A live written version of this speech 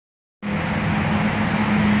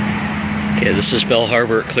Okay, this is Belle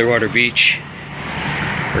Harbor at Clearwater Beach.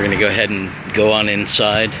 We're going to go ahead and go on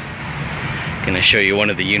inside. I'm going to show you one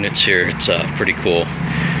of the units here. It's pretty cool.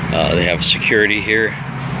 They have security here.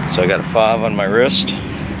 So I got a fob on my wrist.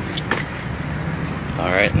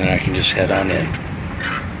 Alright, and then I can just head on in.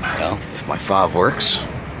 Well, if my fob works.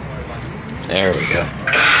 There we go.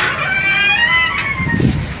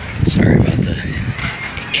 Sorry about the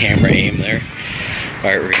camera aim there.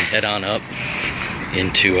 Alright, we're going to head on up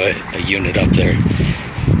into a unit up there.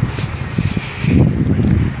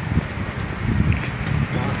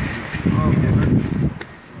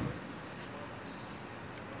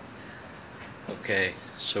 Okay,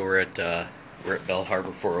 so we're at Belle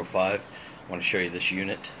Harbor 405. I want to show you this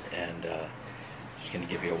unit, and just going to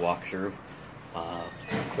give you a walkthrough.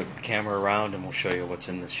 Click the camera around and we'll show you what's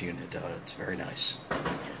in this unit. It's very nice.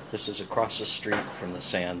 This is across the street from the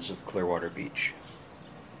sands of Clearwater Beach.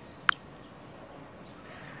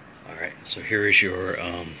 Alright, so here is your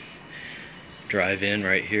drive-in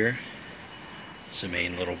right here. It's the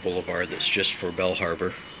main little boulevard that's just for Belle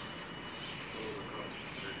Harbor.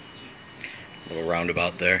 Little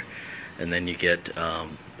roundabout there. And then you get,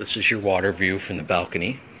 this is your water view from the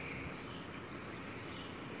balcony.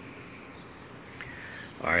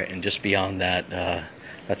 Alright, and just beyond that,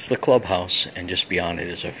 that's the clubhouse, and just beyond it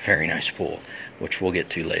is a very nice pool, which we'll get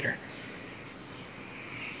to later.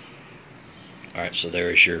 Alright, so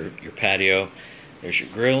there's your patio, there's your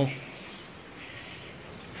grill.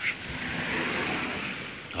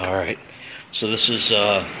 Alright, so this is,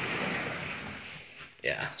 so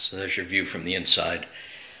there's your view from the inside.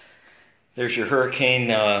 There's your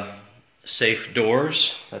hurricane safe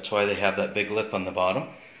doors. That's why they have that big lip on the bottom.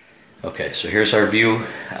 Okay, so here's our view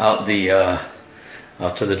out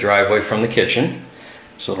to the driveway from the kitchen.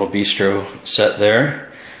 It's a little bistro set there,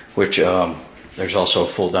 which there's also a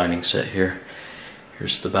full dining set here.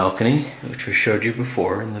 Here's the balcony, which we showed you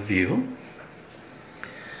before in the view.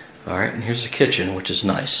 Alright, and here's the kitchen, which is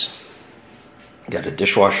nice. Got a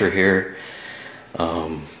dishwasher here,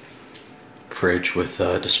 fridge with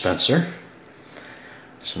a dispenser,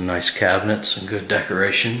 some nice cabinets and good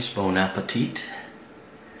decorations. Bon appetit.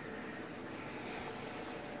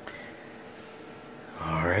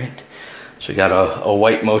 Alright, so we got a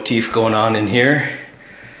white motif going on in here,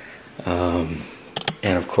 and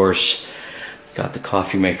of course got the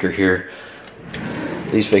coffee maker here.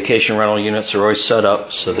 These vacation rental units are always set up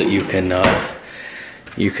so that you can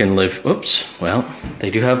live. Oops, well, they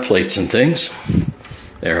do have plates and things.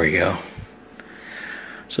 There we go.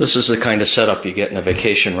 So this is the kind of setup you get in a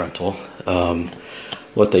vacation rental.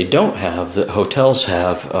 What they don't have that hotels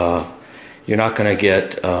have, you're not going to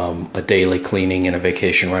get a daily cleaning in a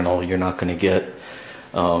vacation rental. You're not going to get,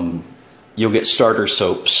 you'll get starter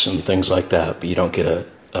soaps and things like that, but you don't get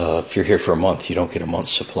if you're here for a month, you don't get a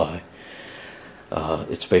month's supply.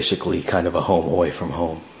 It's basically kind of a home away from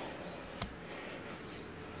home.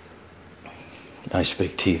 Nice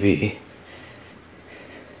big TV.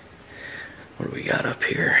 What do we got up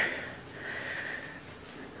here?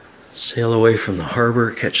 Sail away from the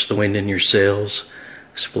harbor, catch the wind in your sails.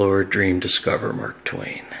 Explore, dream, discover, Mark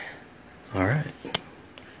Twain. Alright.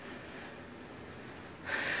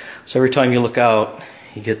 So every time you look out,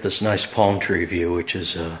 you get this nice palm tree view, which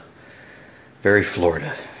is very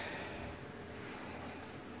Florida.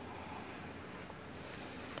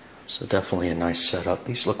 So definitely a nice setup.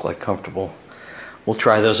 These look like comfortable. We'll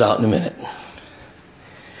try those out in a minute.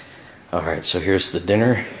 Alright, so here's the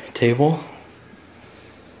dinner table.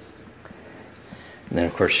 And then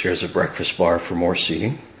of course here's a breakfast bar for more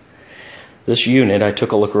seating. This unit, I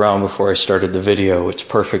took a look around before I started the video. It's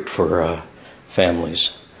perfect for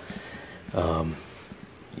families.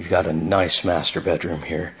 You've got a nice master bedroom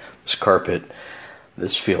here. This carpet,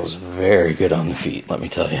 this feels very good on the feet, let me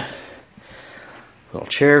tell you. Little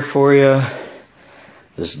chair for you.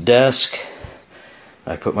 This desk.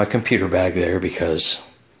 I put my computer bag there because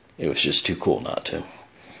it was just too cool not to.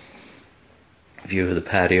 View of the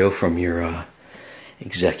patio from your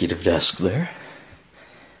executive desk there.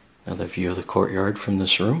 Another view of the courtyard from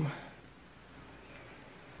this room.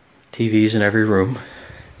 TVs in every room.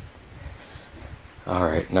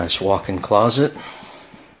 Alright, nice walk-in closet.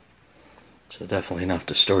 So definitely enough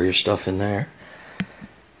to store your stuff in there.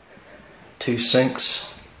 2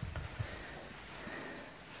 sinks.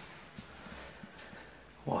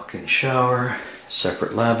 Walk-in shower.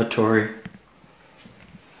 Separate lavatory.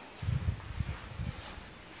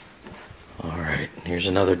 Alright, here's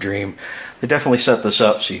another dream. They definitely set this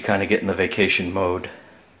up so you kind of get in the vacation mode.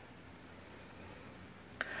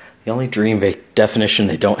 The only dream definition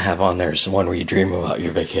they don't have on there is the one where you dream about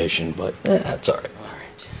your vacation, but that's alright.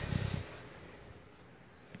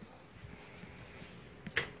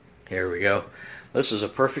 Here we go. This is a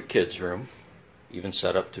perfect kids room, even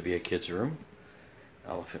set up to be a kids room.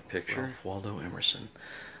 Elephant picture. Ralph Waldo Emerson.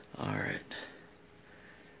 All right.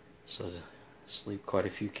 So sleep quite a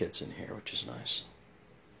few kids in here, which is nice.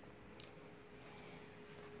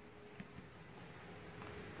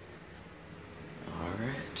 All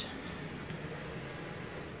right.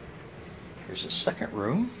 Here's a second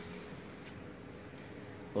room.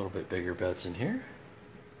 A little bit bigger beds in here.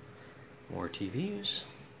 More TVs.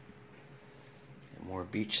 And more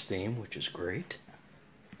beach theme, which is great.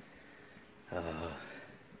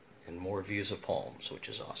 And more views of palms, which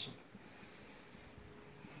is awesome.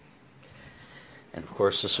 And of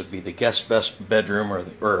course, this would be the guest best bedroom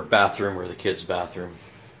or bathroom or the kids' bathroom.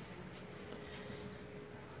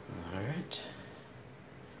 All right.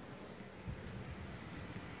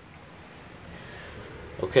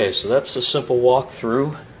 Okay, so that's a simple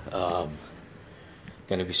walkthrough.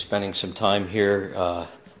 Going to be spending some time here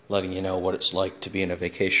letting you know what it's like to be in a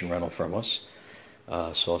vacation rental from us.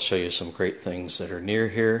 So I'll show you some great things that are near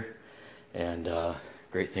here and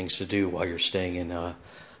great things to do while you're staying in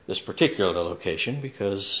this particular location,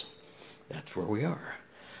 because that's where we are.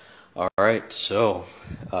 All right, so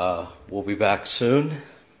we'll be back soon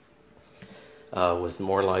with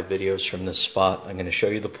more live videos from this spot. I'm going to show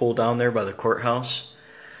you the pool down there by the courthouse.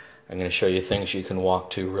 I'm going to show you things you can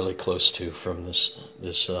walk to really close to from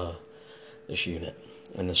this unit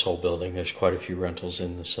and this whole building. There's quite a few rentals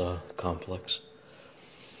in this complex.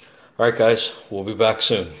 All right, guys, we'll be back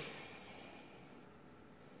soon.